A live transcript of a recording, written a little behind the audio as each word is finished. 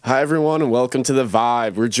Hi, everyone, and welcome to The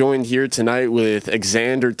Vibe. We're joined here tonight with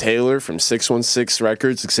Xander Taylor from 616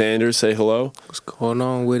 Records. Xander, say hello. What's going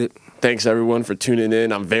on with it? Thanks, everyone, for tuning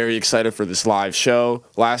in. I'm very excited for this live show.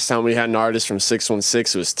 Last time we had an artist from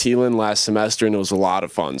 616, it was Teelan last semester, and it was a lot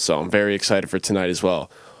of fun, so I'm very excited for tonight as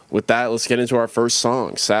well. With that, let's get into our first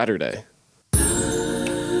song, Saturday.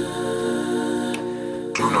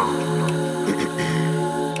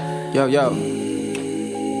 Yo.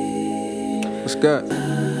 What's good?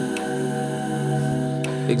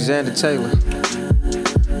 Xander Taylor.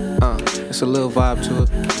 It's a little vibe to it.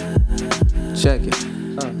 Check it.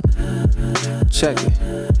 Check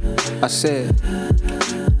it. I said,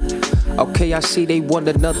 okay, I see they want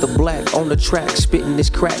another black on the track, spitting this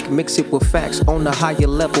crack, mix it with facts on the higher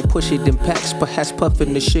level, push it in packs, perhaps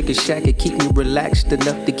puffing the sugar shack, it keep me relaxed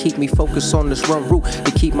enough to keep me focused on this run route,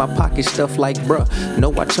 to keep my pocket stuff like bruh.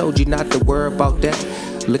 No, I told you not to worry about that.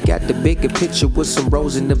 Look at the bigger picture with some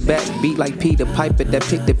rows in the back. Be like Peter Piper that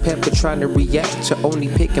picked the pepper, trying to react to only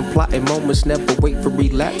picking plotting moments. Never wait for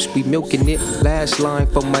relapse. Be milking it. Last line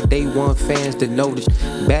for my day one fans to notice.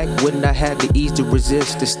 Back when I had the ease to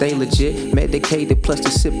resist, to stay legit, medicated plus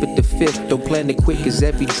to sip at the fifth. Don't plan to quit, cause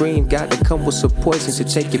every dream got to come with some poison. So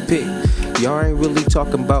take your pick. Y'all ain't really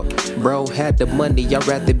talking about, bro, had the money, y'all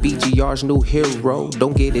rather be GR's new hero.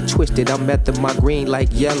 Don't get it twisted, I'm after my green like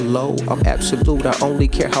yellow. I'm absolute, I only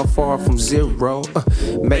care how far from zero.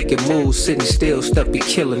 Making moves, sitting still, stuff be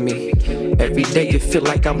killing me. Every day you feel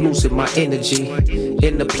like I'm losing my energy.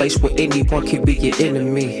 In a place where anyone can be your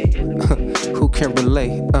enemy. Who can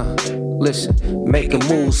relate? Listen, make a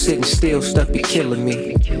move, sitting still, stuff be killing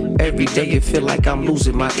me. Every day you feel like I'm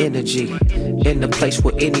losing my energy. In a place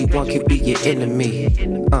where anyone can be your enemy.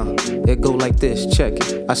 It go like this, check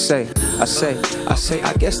it. I say,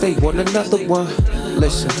 I guess they want another one.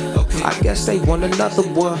 Listen, I guess they want another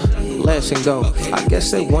one. Let's and go. I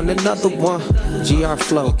guess they want another one. GR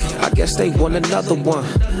flow. I guess they want another one.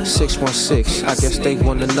 616. I guess they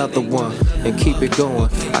want another one. And keep it going.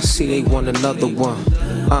 I see they want another one.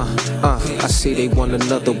 I see they want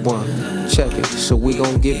another one. Check it. So we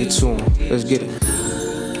gon' give it to them. Let's get it.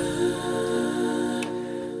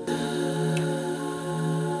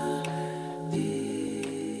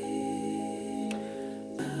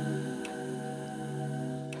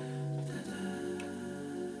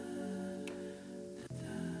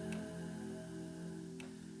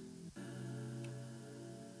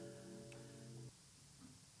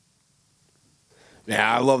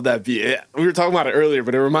 Yeah, I love that beat. We were talking about it earlier,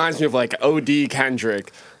 but it reminds me of like OD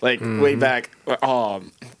Kendrick, like way back.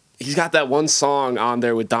 He's got that one song on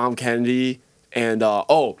there with Dom Kennedy and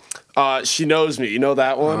She Knows Me. You know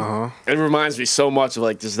that one? It reminds me so much of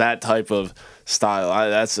like just that type of style.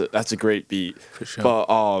 That's a great beat. For sure. But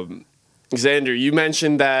Xander, you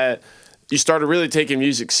mentioned that you started really taking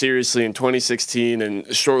music seriously in 2016,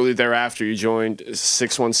 and shortly thereafter you joined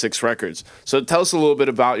 616 Records. So tell us a little bit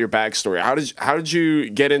about your backstory. How did you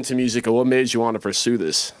get into music, and what made you want to pursue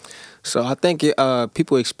this? So I think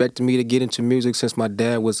people expected me to get into music since my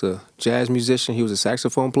dad was a jazz musician. He was a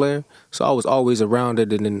saxophone player. So I was always around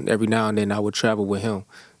it, and then every now and then I would travel with him.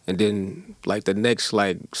 And then like the next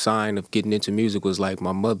like sign of getting into music was like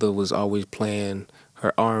my mother was always playing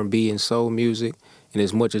her R&B and soul music. And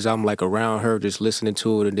as much as I'm like around her just listening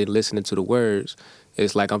to it and then listening to the words,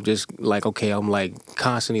 it's like I'm just like, okay, I'm like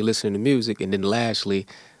constantly listening to music. And then lastly,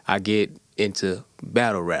 I get into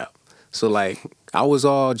battle rap. So like I was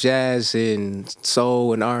all jazz and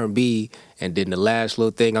soul and R&B, and then the last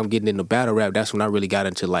little thing I'm getting into battle rap, that's when I really got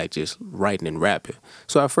into like just writing and rapping.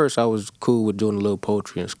 So at first I was cool with doing a little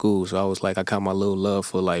poetry in school, so I was like, I got my little love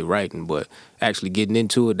for like writing, but actually getting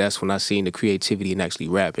into it, that's when I seen the creativity and actually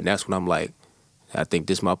rapping. That's when I'm like, I think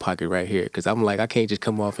this is my pocket right here, because I'm like, I can't just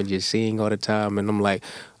come off and just sing all the time, and I'm like,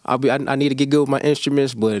 I need to get good with my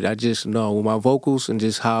instruments, but I just know with my vocals and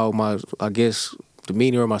just how my, I guess,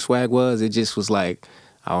 demeanor or my swag was, it just was like,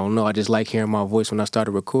 I don't know, I just like hearing my voice when I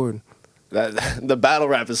started recording. The battle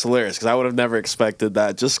rap is hilarious, because I would have never expected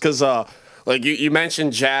that, just because like you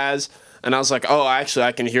mentioned jazz, and I was like, oh, actually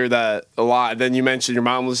I can hear that a lot. And then you mentioned your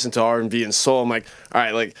mom listened to R&B and soul. I'm like, all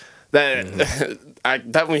right, like that I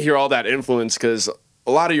definitely hear all that influence, because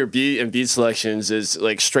a lot of your beat selections is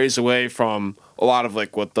like strays away from a lot of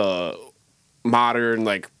like what the modern,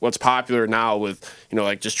 like what's popular now with, you know,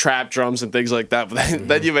 like just trap drums and things like that. But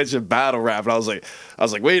then you mentioned battle rap, and I was like,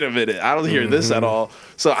 wait a minute, I don't hear this at all.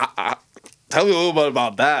 So tell me a little bit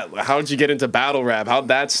about that. How did you get into battle rap? How'd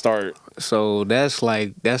that start? So that's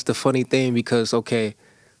the funny thing, because okay,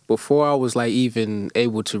 before I was like even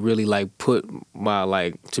able to really like put my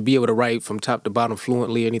like to be able to write from top to bottom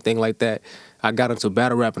fluently or anything like that, I got into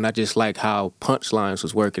battle rap and I just like how punchlines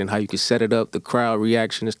was working and how you could set it up, the crowd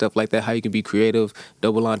reaction and stuff like that, how you can be creative,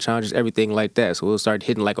 double line challenges, everything like that. So it'll start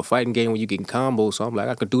hitting like a fighting game when you getting combos. So I'm like,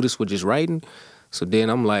 I could do this with just writing. So then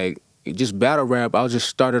I'm like, just battle rap, I just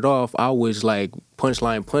started off, I was like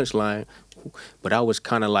punchline, but I was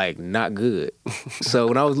kind of like not good.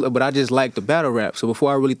 So but I just liked the battle rap. So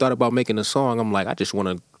before I really thought about making a song, I'm like, I just want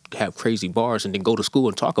to have crazy bars and then go to school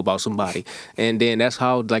and talk about somebody. And then that's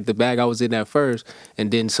how like the bag I was in at first. And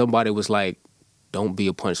then somebody was like, don't be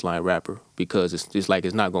a punchline rapper because it's like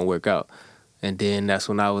it's not gonna work out. And then that's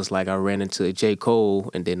when I was like, I ran into J.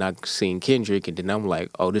 Cole, and then I seen Kendrick, and then I'm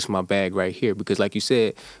like, oh, this is my bag right here. Because like you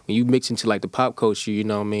said, when you mix into like the pop culture, you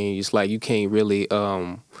know what I mean? It's like you can't really,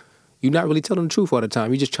 you're not really telling the truth all the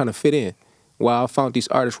time. You're just trying to fit in. While I found these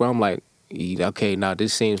artists where I'm like, okay, now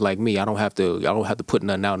this seems like me. I don't have to put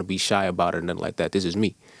nothing out and be shy about it or nothing like that. This is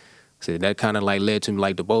me. So that kind of like led to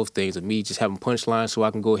like the both things of me just having punchlines so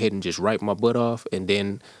I can go ahead and just write my butt off, and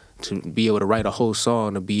then to be able to write a whole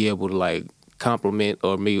song to be able to like compliment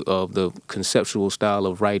or me of the conceptual style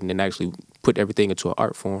of writing and actually put everything into an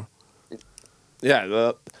art form.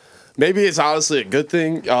 Yeah, maybe it's honestly a good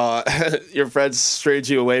thing. Your friends strayed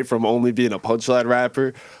you away from only being a punchline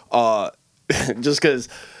rapper, just because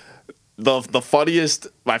the funniest,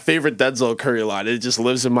 my favorite Denzel Curry line, it just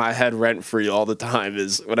lives in my head rent free all the time,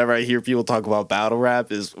 is whenever I hear people talk about battle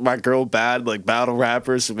rap, is my girl bad like battle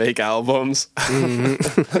rappers who make albums.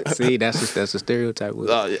 Mm-hmm. See, that's a stereotype.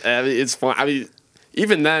 I mean, it's fun. I mean,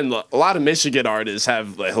 even then, a lot of Michigan artists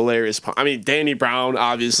have like hilarious. I mean, Danny Brown,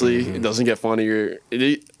 obviously, it doesn't get funnier.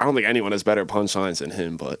 I don't think anyone has better punchlines than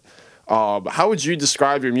him. But how would you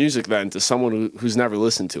describe your music then to someone who's never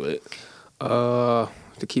listened to it?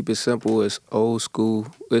 To keep it simple, it's old school.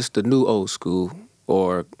 It's the new old school,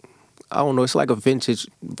 or I don't know. It's like a vintage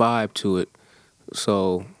vibe to it.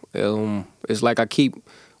 So it's like I keep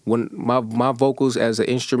when my vocals as an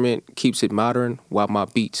instrument keeps it modern, while my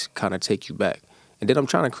beats kind of take you back. And then I'm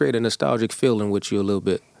trying to create a nostalgic feeling with you a little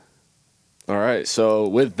bit. All right. So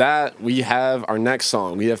with that, we have our next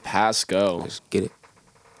song. We have Pass Go. Let's get it.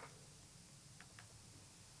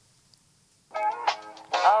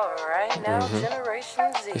 All right, now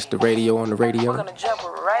Generation Z. It's the radio on the radio. We're gonna jump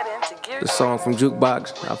right into gear. The song from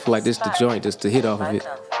Jukebox. I feel like this the joint, just to hit off of it.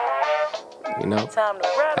 You know,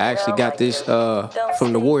 I actually got this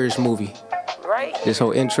from the Warriors movie. This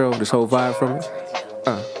whole intro, this whole vibe from it.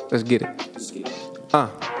 Let's get it.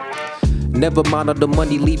 Never mind all the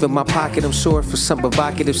money leaving my pocket. I'm sure for some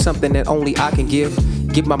provocative, something that only I can give.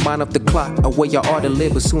 Get my mind off the clock, a way I ought to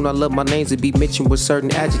live. But soon I love my names to be mentioned with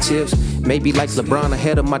certain adjectives. Maybe like LeBron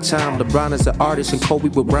ahead of my time. LeBron is an artist and Kobe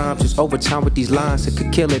with rhymes. Just overtime with these lines that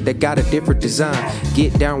could kill it, that got a different design.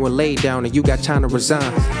 Get down when laid down and you got time to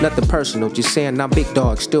resign. Nothing personal, just saying I'm big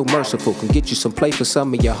dog, still merciful. Can get you some play for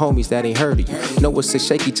some of your homies that ain't heard of you. Know it's a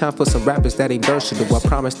shaky time for some rappers that ain't versatile. I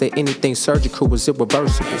promise that anything surgical is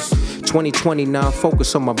irreversible. 2020 now I'm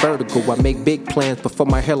focused on my vertical. I make big plans before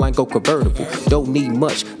my hairline go convertible. Don't need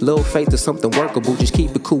much, little faith is something workable. Just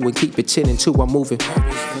keep it cool and keep it 10 and 2, I'm moving.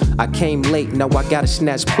 I came late, now I gotta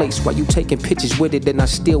snatch place. While you taking pictures with it, then I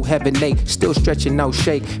still have an 8. Still stretching out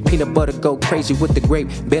shake, peanut butter go crazy with the grape.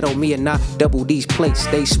 Bet on me and I double these plates.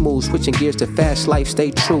 Stay smooth, switching gears to fast life. Stay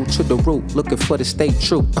true to the root, looking for the stay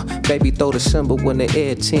true. Baby throw the symbol when the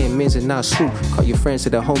air 10 mins and not swoop. Call your friends so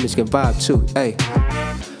the homies can vibe too, hey.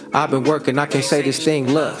 I've been working, I can't say this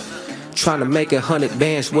thing luck. Trying to make 100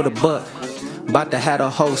 bands with a buck. About to have the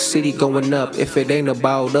whole city going up. If it ain't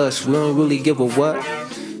about us, we don't really give a what.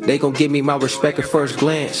 They gon' give me my respect at first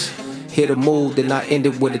glance. Hit a move, then I end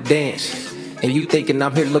it with a dance. And you thinking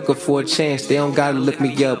I'm here looking for a chance. They don't gotta look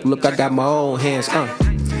me up, look I got my own hands,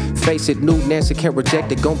 Face it, new Nancy can't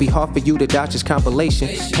reject it. Gon' be hard for you to dodge this compilation.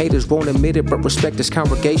 Haters won't admit it, but respect this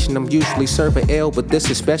congregation. I'm usually serving L, but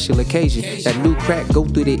this is special occasion. That new crack go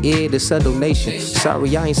through the ear, the subtle nation.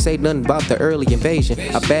 Sorry, I ain't say nothing about the early invasion.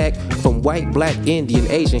 I bag from white, black, Indian,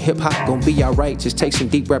 Asian. Hip-hop gon' be alright, just take some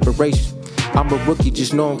deep reparation. I'm a rookie,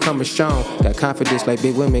 just know I'm coming strong. Got confidence like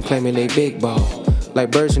big women claiming they big ball. Like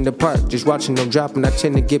birds in the park, just watching them dropping, I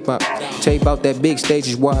tend to get my. Tell you about that big stage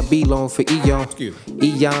is where I belong for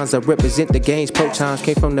eons. I represent the games, protons.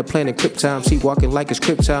 Came from the planet Krypton. See walking like it's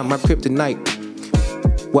Krypton, my kryptonite.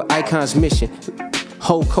 What Icon's mission?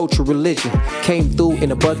 Whole culture, religion. Came through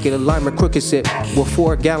in a bucket of lime and crooked sip. With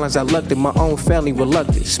 4 gallons, I lucked it. My own family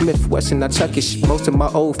reluctant. Smith Wesson, I tuck it. Most of my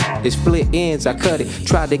old is split ends. I cut it.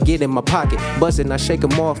 Tried to get in my pocket. Buzzing, I shake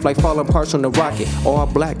them off like falling parts on the rocket. All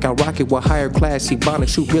black, I rock it with higher class.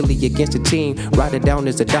 Ebonics, shoot really against the team. Write it down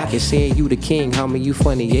as a docket. Saying you the king. How many you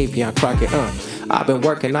funny? Avion Crockett, I've been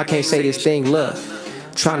working, I can't say this thing love.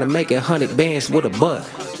 Trying to make 100 bands with a buck.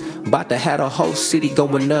 About to have a whole city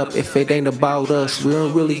going up. If it ain't about us, we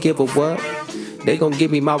don't really give a what. They gon'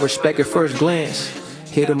 give me my respect at first glance.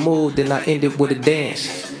 Hit a move, then I end it with a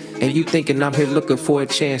dance. And you thinking I'm here looking for a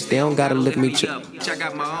chance. They don't gotta look me up.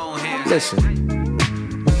 Listen.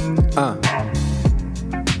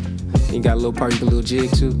 You got a little part, you got a little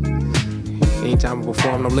jig too. Anytime I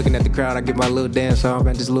perform, I'm looking at the crowd, I get my little dance on.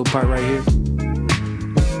 Got this little part right here.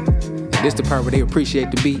 And this the part where they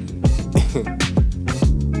appreciate the beat.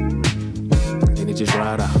 And it just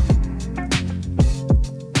ride out.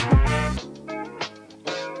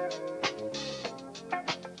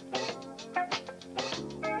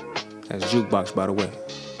 That's jukebox, by the way.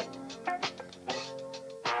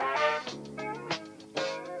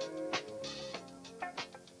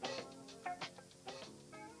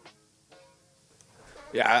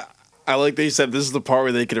 Yeah, I like that you said this is the part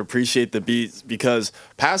where they could appreciate the beats, because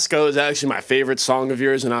Pasco is actually my favorite song of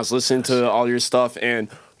yours, and I was listening to all your stuff, and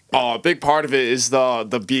a big part of it is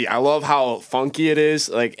the beat. I love how funky it is,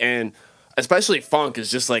 like, and especially funk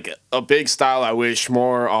is just like a big style I wish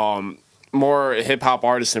more hip hop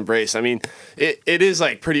artists embrace. I mean, it is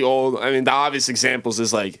like pretty old. I mean, the obvious examples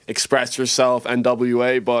is like Express Yourself,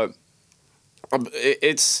 NWA, but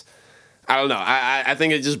it's, I don't know. I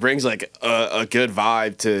think it just brings like a good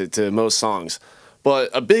vibe to most songs. But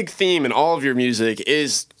a big theme in all of your music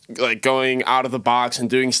is like going out of the box and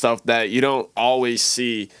doing stuff that you don't always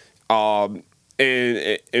see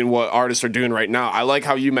in what artists are doing right now. I like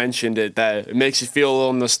how you mentioned it, that it makes you feel a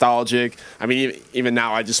little nostalgic. I mean, even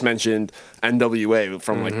now, I just mentioned NWA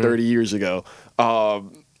from like 30 years ago.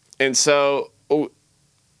 And so,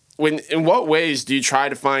 in what ways do you try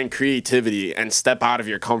to find creativity and step out of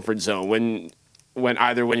your comfort zone when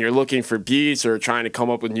either when you're looking for beats or trying to come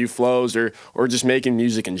up with new flows or just making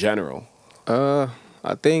music in general?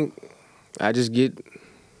 I think I just get.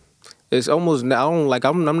 It's almost, I'm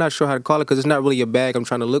not sure how to call it because it's not really a bag I'm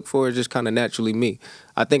trying to look for. It's just kind of naturally me.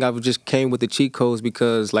 I think I've just came with the cheat codes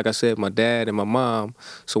because, like I said, my dad and my mom.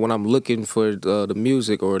 So when I'm looking for the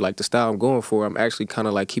music or like the style I'm going for, I'm actually kind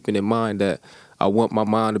of like keeping in mind that I want my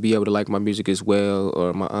mom to be able to like my music as well,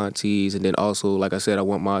 or my aunties. And then also, like I said, I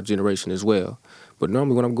want my generation as well. But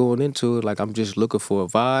normally when I'm going into it, like I'm just looking for a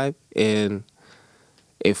vibe. And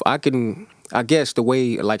if I can, I guess the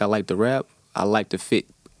way like I like to rap, I like to fit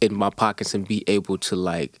in my pockets and be able to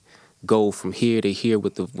like go from here to here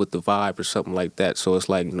with the vibe or something like that. So it's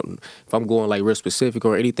like if I'm going like real specific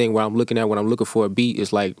or anything where I'm looking at when I'm looking for a beat,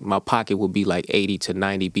 it's like my pocket will be like 80 to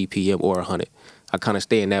 90 BPM or 100. I kind of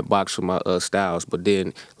stay in that box for my styles. But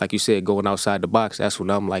then, like you said, going outside the box, that's when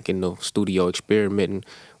I'm like in the studio experimenting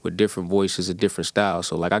with different voices and different styles.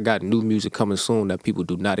 So like I got new music coming soon that people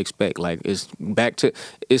do not expect. Like it's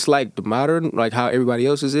like the modern, like how everybody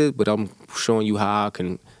else's is, but I'm showing you how I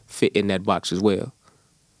can fit in that box as well.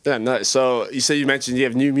 Yeah, nice. So you mentioned you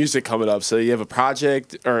have new music coming up. So you have a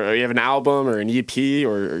project, or you have an album, or an EP,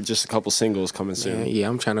 or just a couple singles coming soon. Yeah,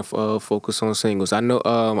 I'm trying to focus on singles. I know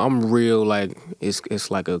I'm real like it's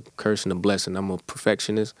like a curse and a blessing. I'm a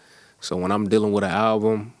perfectionist. So when I'm dealing with an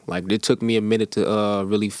album, like it took me a minute to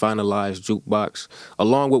really finalize Jukebox.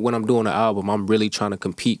 Along with when I'm doing an album, I'm really trying to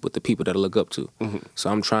compete with the people that I look up to. Mm-hmm. So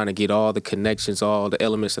I'm trying to get all the connections, all the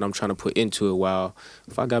elements that I'm trying to put into it. While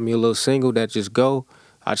if I got me a little single that just go,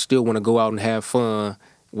 I still want to go out and have fun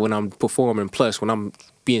when I'm performing. Plus, when I'm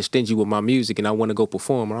being stingy with my music and I want to go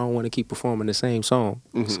perform, I don't want to keep performing the same song.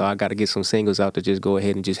 Mm-hmm. So I got to get some singles out to just go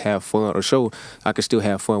ahead and just have fun or show I can still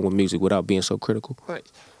have fun with music without being so critical. Right.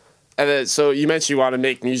 And then, so you mentioned you want to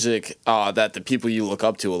make music that the people you look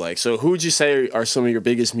up to will like. So who would you say are some of your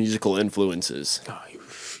biggest musical influences?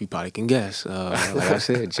 You probably can guess. Like I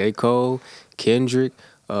said, J. Cole, Kendrick.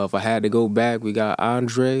 If I had to go back, we got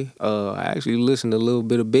Andre. I actually listened to a little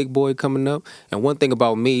bit of Big Boy coming up. And one thing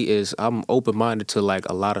about me is I'm open-minded to like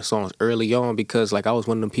a lot of songs early on because like I was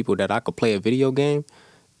one of them people that I could play a video game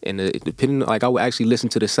and depending, like I would actually listen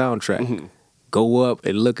to the soundtrack. Mm-hmm. Go up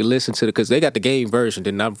and look and listen to it because they got the game version.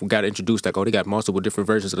 Then I got introduced like, oh, they got multiple different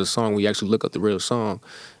versions of the song. We actually look up the real song.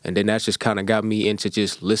 And then that's just kind of got me into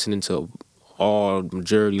just listening to all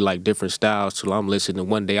majority like different styles till I'm listening.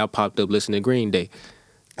 One day I popped up listening to Green Day.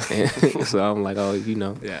 So I'm like, oh, you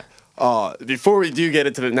know. Yeah. Before we do get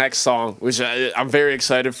into the next song, which I'm very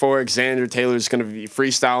excited for, Xander Taylor is going to be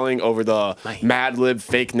freestyling over the Mad Lib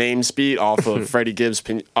fake name beat off of Freddie Gibbs'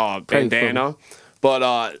 bandana.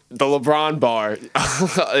 But the LeBron bar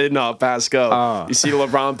in Pasco, you see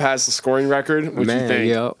LeBron pass the scoring record? What you think?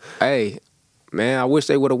 Yo, hey. Man, I wish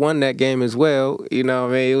they would have won that game as well. You know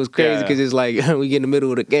what I mean? It was crazy because it's like we get in the middle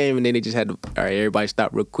of the game and then they just had to, all right, everybody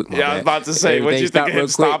stop real quick. I was about to say, what you think of him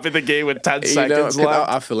stopping the game with 10 seconds left?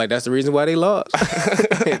 I feel like that's the reason why they lost.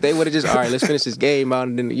 If they would have just, all right, let's finish this game out.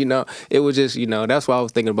 And then, it was just, that's what I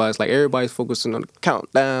was thinking about. It's like everybody's focusing on the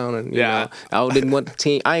countdown. And, you know, I didn't want the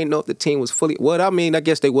team. I didn't know if the team was fully, I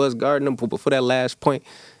guess they was guarding them, but for that last point,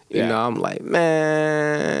 you know, I'm like,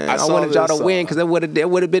 man, I wanted y'all to win because it would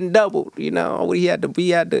have been doubled. He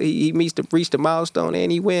reached the milestone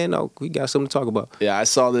and he win. Oh, we got something to talk about. Yeah, I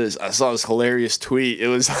saw this hilarious tweet. It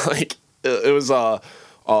was like,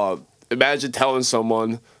 imagine telling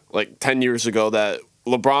someone like 10 years ago that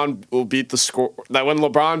LeBron will beat the score. That when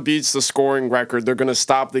LeBron beats the scoring record, they're gonna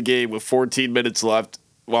stop the game with 14 minutes left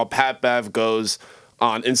while Pat Bev goes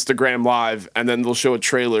on Instagram Live, and then they'll show a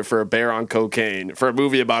trailer for a bear on cocaine, for a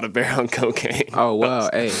movie about a bear on cocaine. Oh, wow.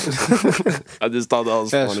 Hey. I just thought that was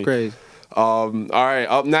That's funny. Crazy. All right,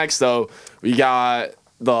 up next, though, we got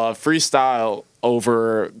the freestyle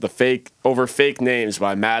over fake names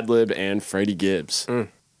by Madlib and Freddie Gibbs.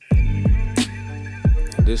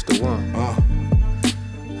 This the one.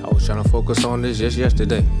 I was trying to focus on this just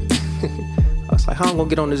yesterday. I was like, how I'm gonna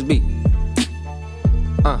get on this beat?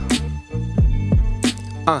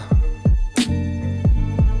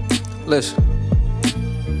 Listen.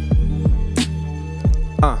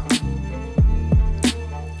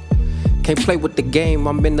 Can't play with the game,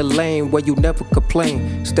 I'm in the lane where you never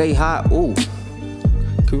complain. Stay high, ooh.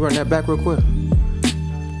 Can we run that back real quick?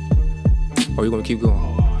 Or you gonna keep going?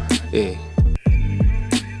 Yeah.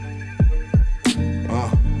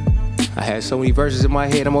 I had so many verses in my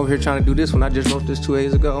head, I'm over here trying to do this one. I just wrote this 2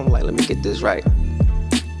 days ago. I'm like, let me get this right.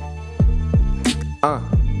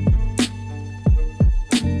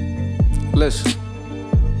 Listen.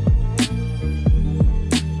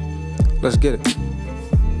 Let's get it.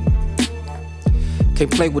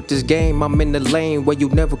 Can't play with this game, I'm in the lane where you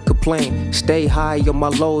never complain. Stay high on my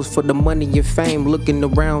lows for the money and fame. Looking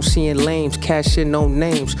around, seeing lames, cashing on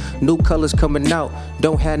names. New colors coming out,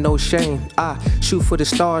 don't have no shame. I shoot for the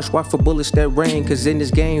stars, watch for bullets that rain. Cause in this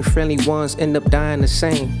game, friendly ones end up dying the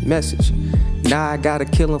same. Message. Now I gotta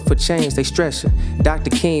kill them for change, they stressing.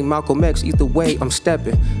 Dr. King, Malcolm X, either way I'm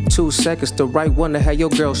stepping. 2 seconds, the right one to have your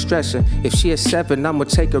girl stressing. If she is 7, I'ma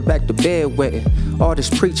take her back to bed wetting. All this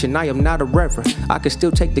preaching, I am not a reverend. I can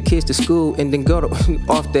still take the kids to school and then go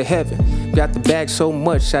off to heaven. Got the bag so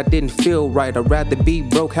much I didn't feel right. I'd rather be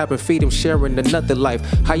broke, having freedom, sharing another life.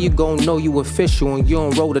 How you gon' know you official when you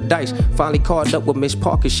don't roll the dice? Finally caught up with Miss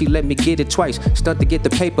Parker, she let me get it twice. Stunt to get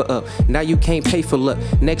the paper up, now you can't pay for luck.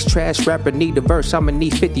 Next trash rapper need a verse, I'ma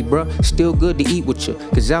need 50, bruh. Still good to eat with you,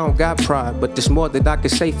 cause I don't got pride. But there's more that I can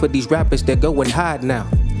say for these rappers that go and hide now.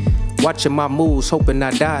 Watching my moves, hoping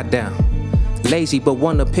I die down. Lazy but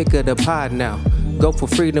wanna pick of the pie now. Go for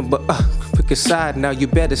freedom but pick a side now. You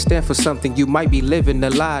better stand for something, you might be living a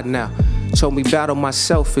lie now. Told me battle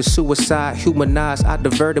myself is suicide. Humanized, I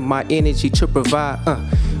diverted my energy to provide.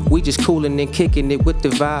 We just coolin' and kicking it with the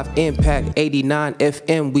vibe. Impact 89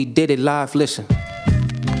 FM, we did it live, listen.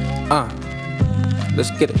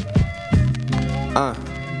 Let's get it.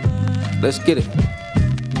 Let's get it.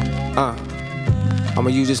 I'ma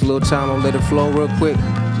use this little time, I'll let it flow real quick,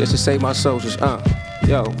 just to save my soldiers.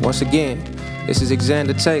 Yo, once again, this is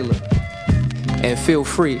Xander Taylor, and feel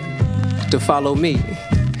free to follow me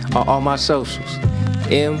on all my socials.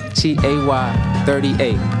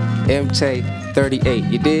 MTAY38,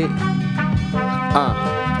 MTAY38. You dig?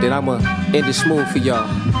 Then I'ma end it smooth for y'all.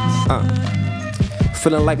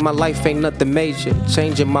 Feeling like my life ain't nothing major,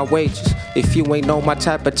 changing my wages. If you ain't on my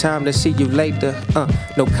type of time, to see you later.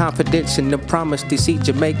 No confidence in the promise to see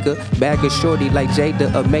Jamaica. Bag a shorty like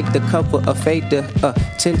Jada, or make the cover a fader.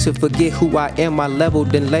 Tend to forget who I am, I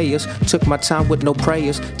leveled in layers. Took my time with no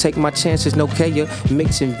prayers, take my chances, no care.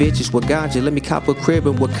 Mixing bitches with ganja, let me cop a crib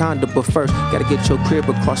in Wakanda. But first, gotta get your crib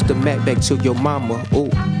across the map back to your mama. Ooh.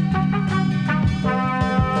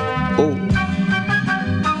 Ooh.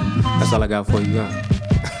 That's all I got for you,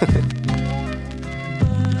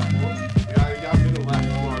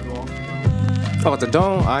 Oh, the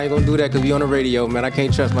dome? I ain't gonna do that because we on the radio, man. I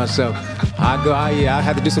can't trust myself. I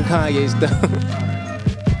have to do some Kanye stuff.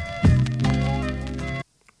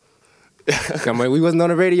 Come on, we wasn't on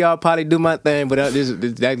the radio, I'll probably do my thing, but that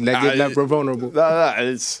get that vulnerable.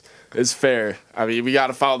 No, It's fair. I mean, we got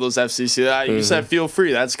to follow those FCC. You said feel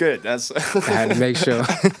free. That's good. That's. I had to make sure.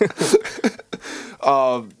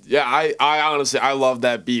 Yeah, I honestly, I love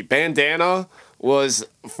that beat. Bandana was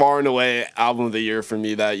far and away album of the year for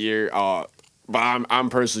me that year. But I'm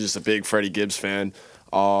personally just a big Freddie Gibbs fan.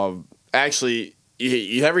 Actually,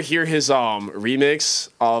 you ever hear his remix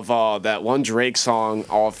of that one Drake song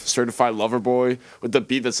off Certified Lover Boy with the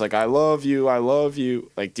beat that's like I love you.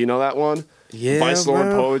 Like, do you know that one? Yeah, Vice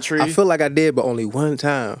Lord Poetry. I feel like I did, but only one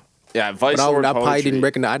time. Yeah, Vice Lord Poetry. I probably didn't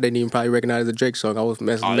recognize. I didn't even probably recognize the Drake song. I was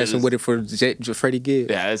messing with it for Freddie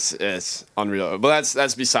Gibbs. Yeah, it's unreal. But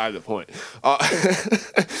that's beside the point.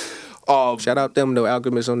 Shout out them though,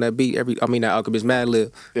 Alchemist on that beat. Not Alchemist,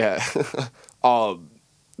 Madlib. Yeah.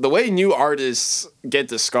 The way new artists get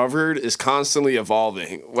discovered is constantly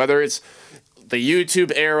evolving. Whether it's the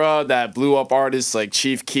YouTube era that blew up artists like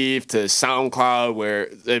Chief Keef to SoundCloud where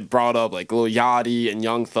it brought up like Lil Yachty and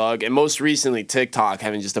Young Thug, and most recently TikTok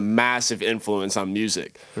having just a massive influence on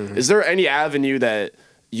music. Mm-hmm. Is there any avenue that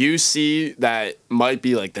you see that might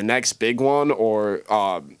be like the next big one or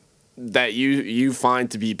that you find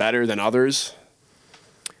to be better than others?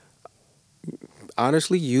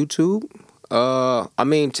 Honestly, YouTube.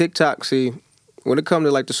 TikTok, see, when it comes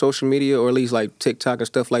to like the social media or at least like TikTok and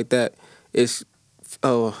stuff like that, it's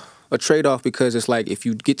a trade-off because it's like if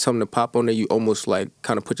you get something to pop on there, you almost like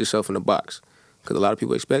kind of put yourself in a box because a lot of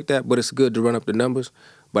people expect that, but it's good to run up the numbers.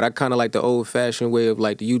 But I kind of like the old-fashioned way of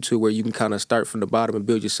like the YouTube where you can kind of start from the bottom and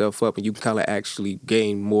build yourself up and you can kind of actually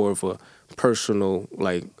gain more of a personal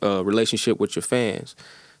like relationship with your fans.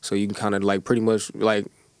 So you can kind of like pretty much like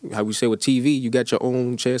how we say with TV, you got your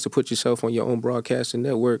own chance to put yourself on your own broadcasting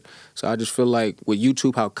network. So I just feel like with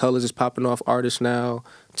YouTube, how Colors is popping off artists now,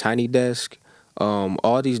 Tiny Desk,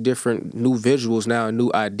 all these different new visuals now and new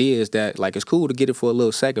ideas that like it's cool to get it for a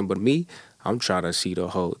little second. But me, I'm trying to see the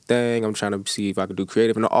whole thing. I'm trying to see if I can do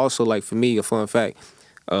creative. And also like for me, a fun fact,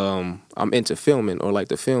 I'm into filming or like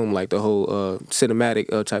the film, like the whole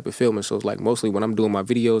cinematic type of filming. So it's like mostly when I'm doing my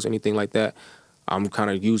videos, anything like that, I'm kind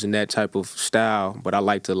of using that type of style, but I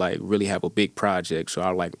like to like really have a big project. So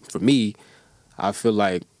for me, I feel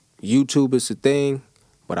like YouTube is the thing,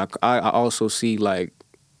 but I also see like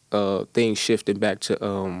things shifting back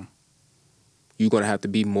to you're gonna have to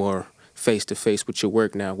be more face to face with your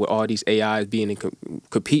work now. With all these AIs being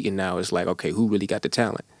competing now, it's like okay, who really got the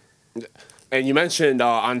talent? And you mentioned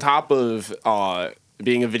on top of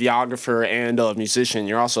being a videographer and a musician,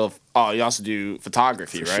 you also do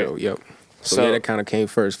photography, right? Sure, yep. So yeah, that kind of came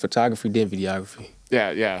first. Photography, then videography.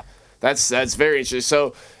 Yeah. That's very interesting.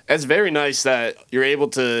 So it's very nice that you're able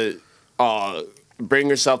to bring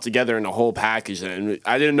yourself together in a whole package. And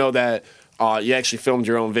I didn't know that you actually filmed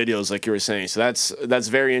your own videos, like you were saying. So that's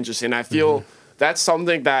very interesting. I feel that's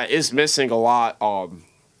something that is missing a lot.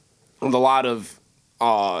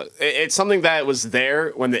 It's something that was there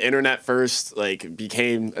when the internet first like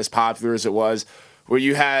became as popular as it was. Where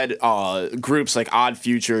you had groups like Odd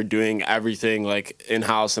Future doing everything like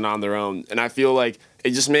in-house and on their own. And I feel like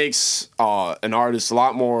it just makes an artist's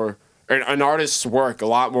work a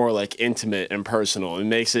lot more like intimate and personal. It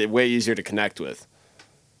makes it way easier to connect with.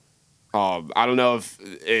 I don't know if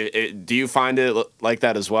do you find it like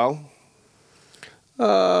that as well?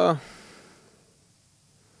 I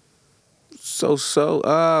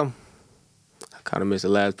kind of missed the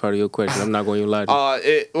last part of your question. I'm not going to lie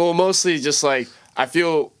to you. Mostly just like I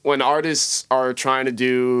feel when artists are trying to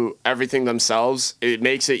do everything themselves, it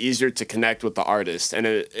makes it easier to connect with the artist, and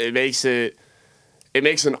it makes an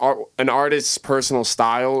artist's personal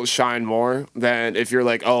style shine more than if you're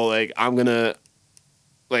like, oh, like I'm gonna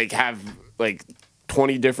like have like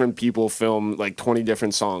 20 different people film like 20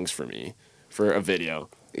 different songs for me for a video.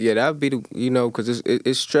 Yeah, that'd be because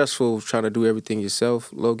it's stressful trying to do everything yourself,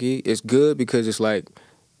 low-key. It's good because it's like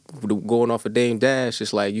going off a Dame Dash,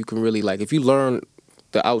 it's like you can really like if you learn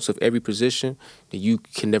the outs of every position, then you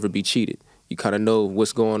can never be cheated. You kind of know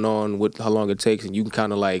what's going on, how long it takes, and you can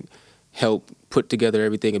kind of like help put together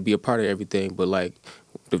everything and be a part of everything. But like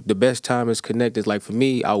the best time is connected. Like for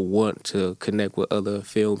me, I want to connect with other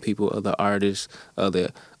film people, other artists, other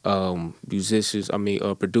musicians.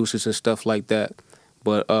 Producers and stuff like that.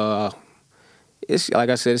 But it's like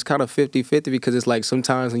I said, it's kind of 50-50 because it's like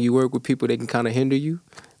sometimes when you work with people, they can kind of hinder you.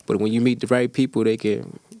 But when you meet the right people, they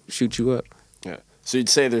can shoot you up. Yeah. So you'd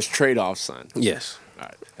say there's trade-offs then? Yes. All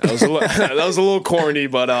right. That was a little corny,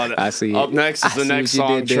 but I see up next is the next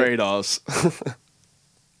song, Trade-Offs.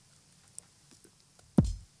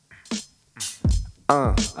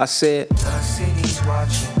 I said,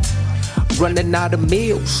 running out of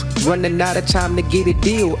meals, running out of time to get a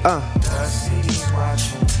deal.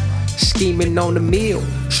 scheming on the meal.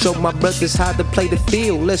 Show my brothers how to play the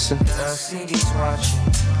field. Listen,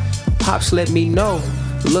 Pops let me know.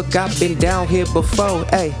 Look, I've been down here before.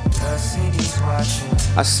 Hey,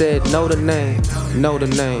 I said, know the name, know the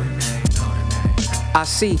name. I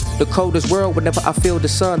see the coldest world whenever I feel the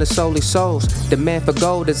sun is solely souls. The man for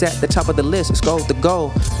gold is at the top of the list, it's gold to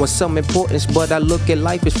gold. Want some importance, but I look at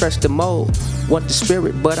life as fresh to mold. Want the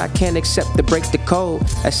spirit, but I can't accept to break the code.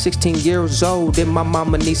 At 16 years old, in my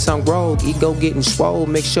mama Nissan Rogue. Ego getting swole,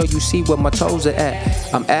 make sure you see where my toes are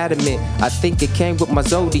at. I'm adamant, I think it came with my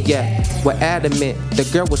zodiac. We're adamant, the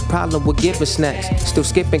girl was problem with giving snacks. Still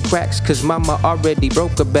skipping cracks, cause mama already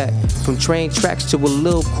broke her back. From train tracks to a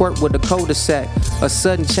little court with a cul-de-sac. A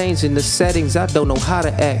sudden change in the settings, I don't know how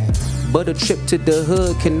to act. But a trip to the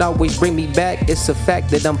hood can always bring me back. It's a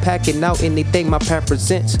fact that I'm packing out anything my path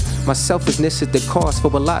presents. My selfishness is the cause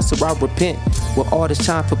for a lot, so I repent. With all this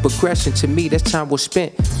time for progression, to me that's time was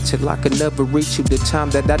spent. Till I can never reach you the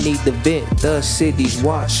time that I need to vent. The city's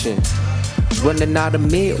watching, running out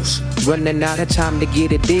of meals, running out of time to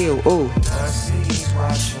get a deal. Ooh, the city's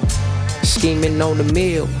watching, scheming on the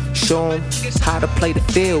meal. Show 'em how to play the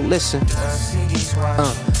field. Listen,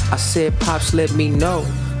 I said, Pops let me know.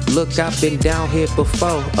 Look, I've been down here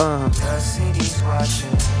before.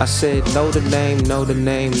 I said, know the name, know the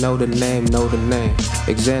name, know the name, know the name.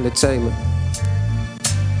 Xander Taylor.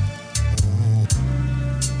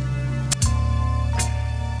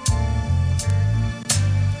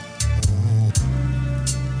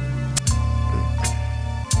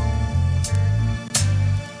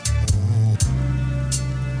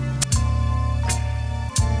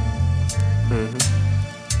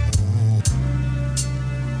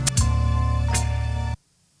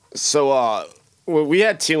 So, we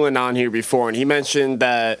had Thielen on here before, and he mentioned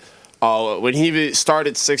that when he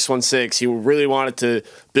started 616, he really wanted to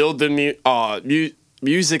build the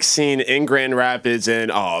music scene in Grand Rapids and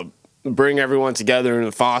bring everyone together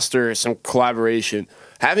and foster some collaboration.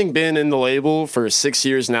 Having been in the label for 6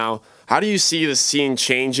 years now, how do you see the scene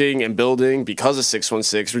changing and building because of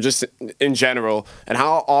 616, or just in general, and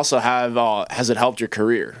how also has it helped your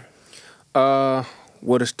career?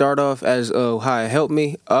 Well, to start off as how it helped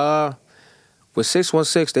me, with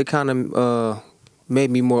 616, they kind of made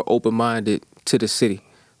me more open-minded to the city.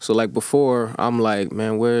 So, like, before, I'm like,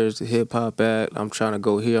 man, where's the hip-hop at? I'm trying to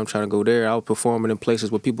go here, I'm trying to go there. I was performing in places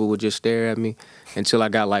where people would just stare at me until I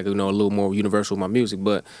got, like, a little more universal with my music.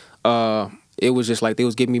 But it was just like they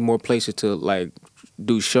was giving me more places to, like,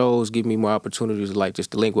 do shows, give me more opportunities, like,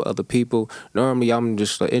 just to link with other people. Normally, I'm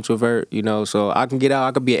just an introvert, so I can get out.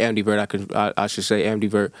 I could be an ambivert. I should say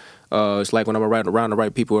ambivert. It's like when I'm around the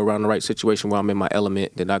right people, around the right situation where I'm in my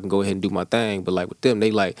element, then I can go ahead and do my thing. But, like, with them, they,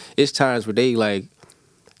 like, it's times where they, like,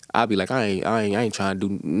 I'll be like, I ain't trying to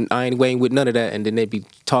do, I ain't waiting with none of that. And then they be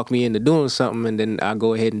talk me into doing something, and then I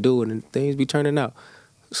go ahead and do it, and things be turning out.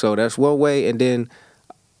 So that's one way. And then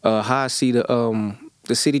how I see the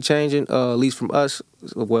city changing, at least from us,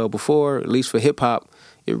 well, before, at least for hip-hop,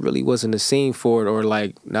 it really wasn't a scene for it, or,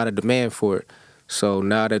 like, not a demand for it. So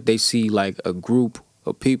now that they see, like, a group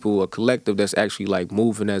of people, a collective that's actually, like,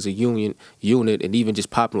 moving as a unit, and even just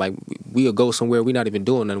popping, like, we'll go somewhere, we're not even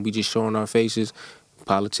doing nothing, we just showing our faces,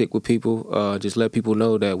 politic with people, just let people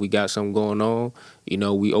know that we got something going on.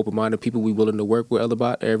 We open-minded people, we willing to work with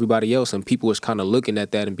everybody else, and people was kind of looking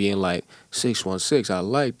at that and being like, 616, I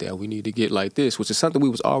like that, we need to get like this, which is something we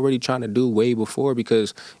was already trying to do way before,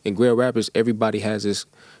 because in Grand Rapids, everybody has this,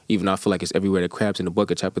 even though I feel like it's everywhere, the crabs in the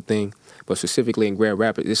bucket type of thing, but specifically in Grand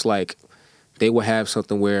Rapids, it's like they will have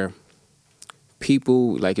something where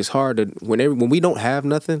people, like, it's hard to, when we don't have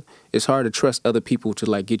nothing, it's hard to trust other people to,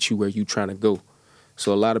 like, get you where you trying to go.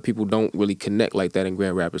 So a lot of people don't really connect like that in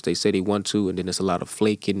Grand Rapids. They say they want to, and then there's a lot of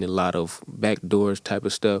flaking and a lot of backdoors type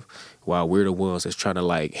of stuff, while we're the ones that's trying to,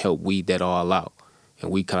 like, help weed that all out. And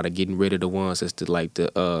we kind of getting rid of the ones that's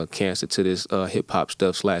the cancer to this hip-hop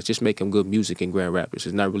stuff / just making good music in Grand Rapids.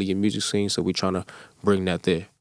 It's not really a music scene, so we're trying to bring that there.